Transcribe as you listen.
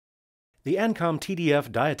The ANKOM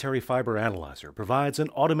TDF Dietary Fiber Analyzer provides an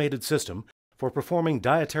automated system for performing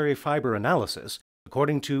dietary fiber analysis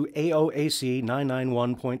according to AOAC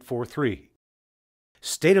 991.43.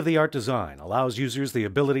 State-of-the-art design allows users the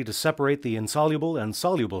ability to separate the insoluble and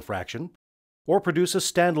soluble fraction or produce a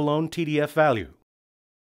standalone TDF value.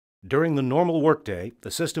 During the normal workday,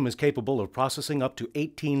 the system is capable of processing up to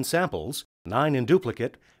 18 samples, 9 in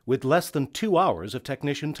duplicate, with less than 2 hours of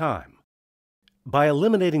technician time. By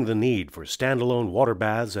eliminating the need for standalone water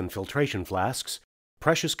baths and filtration flasks,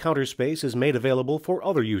 precious counter space is made available for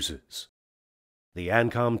other uses. The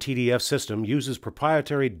ANKOM TDF system uses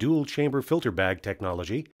proprietary dual-chamber filter bag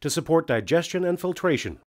technology to support digestion and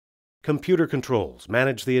filtration. Computer controls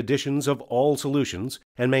manage the additions of all solutions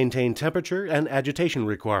and maintain temperature and agitation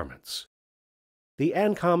requirements. The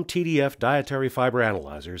ANKOM TDF Dietary Fiber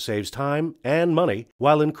Analyzer saves time and money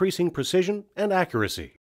while increasing precision and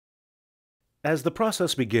accuracy. As the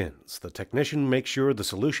process begins, the technician makes sure the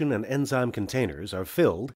solution and enzyme containers are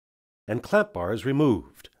filled and clamp bars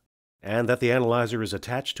removed, and that the analyzer is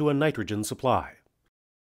attached to a nitrogen supply.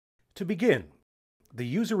 To begin, the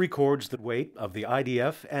user records the weight of the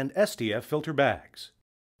IDF and SDF filter bags.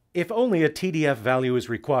 If only a TDF value is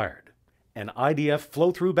required, an IDF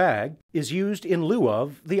flow-through bag is used in lieu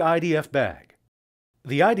of the IDF bag.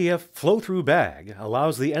 The IDF flow-through bag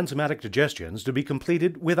allows the enzymatic digestions to be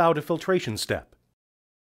completed without a filtration step.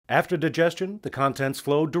 After digestion, the contents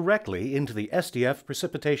flow directly into the SDF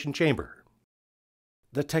precipitation chamber.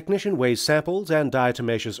 The technician weighs samples and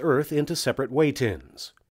diatomaceous earth into separate weigh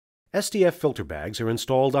tins. SDF filter bags are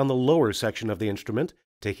installed on the lower section of the instrument,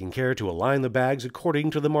 taking care to align the bags according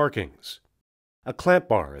to the markings. A clamp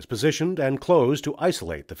bar is positioned and closed to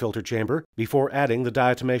isolate the filter chamber before adding the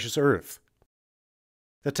diatomaceous earth.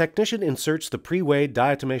 The technician inserts the pre-weighed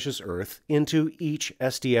diatomaceous earth into each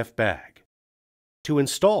SDF bag. To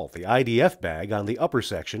install the IDF bag on the upper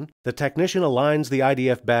section, the technician aligns the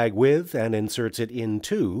IDF bag with and inserts it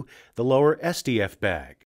into the lower SDF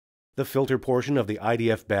bag. The filter portion of the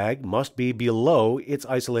IDF bag must be below its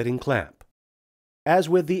isolating clamp. As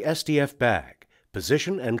with the SDF bag,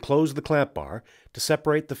 position and close the clamp bar to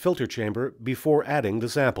separate the filter chamber before adding the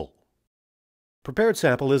sample. Prepared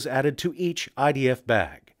sample is added to each IDF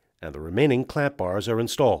bag, and the remaining clamp bars are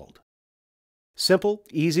installed. Simple,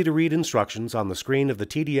 easy-to-read instructions on the screen of the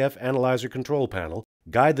TDF Analyzer control panel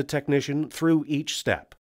guide the technician through each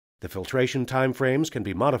step. The filtration timeframes can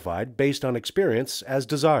be modified based on experience as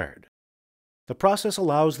desired. The process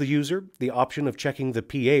allows the user the option of checking the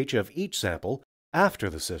pH of each sample after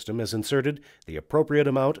the system has inserted the appropriate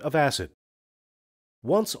amount of acid.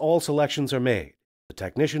 Once all selections are made, the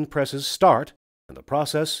technician presses Start and the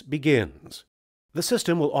process begins. The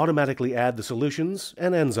system will automatically add the solutions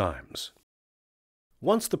and enzymes.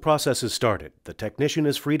 Once the process is started, the technician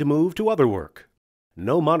is free to move to other work.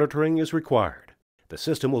 No monitoring is required. The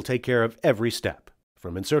system will take care of every step,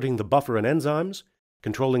 from inserting the buffer and enzymes,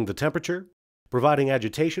 controlling the temperature, providing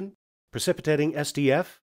agitation, precipitating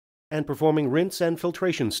SDF, and performing rinse and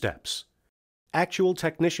filtration steps. Actual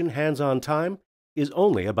technician hands-on time is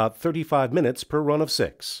only about 35 minutes per run of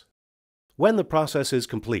 6. When the process is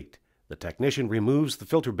complete, the technician removes the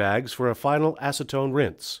filter bags for a final acetone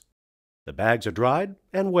rinse. The bags are dried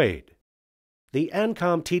and weighed. The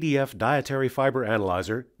ANKOM TDF Dietary Fiber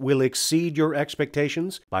Analyzer will exceed your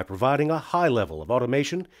expectations by providing a high level of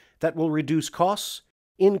automation that will reduce costs,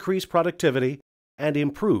 increase productivity, and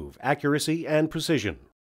improve accuracy and precision.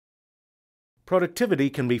 Productivity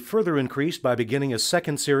can be further increased by beginning a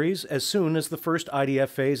second series as soon as the first IDF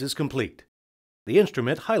phase is complete. The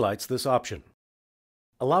instrument highlights this option,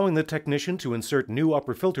 allowing the technician to insert new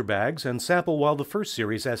upper filter bags and sample while the first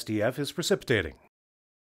series SDF is precipitating.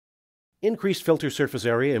 Increased filter surface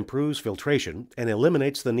area improves filtration and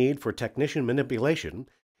eliminates the need for technician manipulation.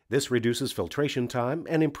 This reduces filtration time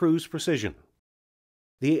and improves precision.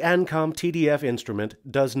 The ANKOM TDF instrument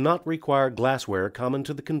does not require glassware common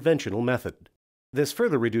to the conventional method. This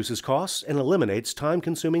further reduces costs and eliminates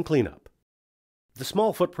time-consuming cleanup. The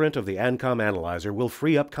small footprint of the ANKOM analyzer will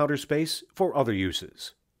free up counter space for other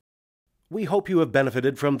uses. We hope you have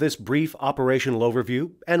benefited from this brief operational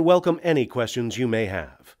overview and welcome any questions you may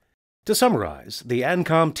have. To summarize, the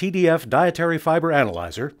ANKOM TDF Dietary Fiber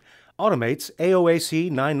Analyzer automates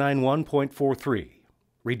AOAC 991.43,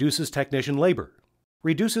 reduces technician labor,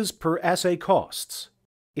 reduces per assay costs,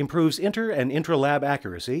 improves inter- and intra-lab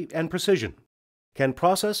accuracy and precision, can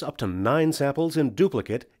process up to 9 samples in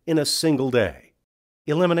duplicate in a single day,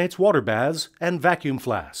 eliminates water baths and vacuum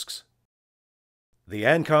flasks. The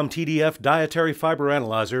ANKOM TDF Dietary Fiber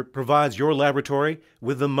Analyzer provides your laboratory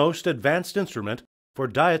with the most advanced instrument for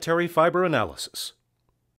dietary fiber analysis.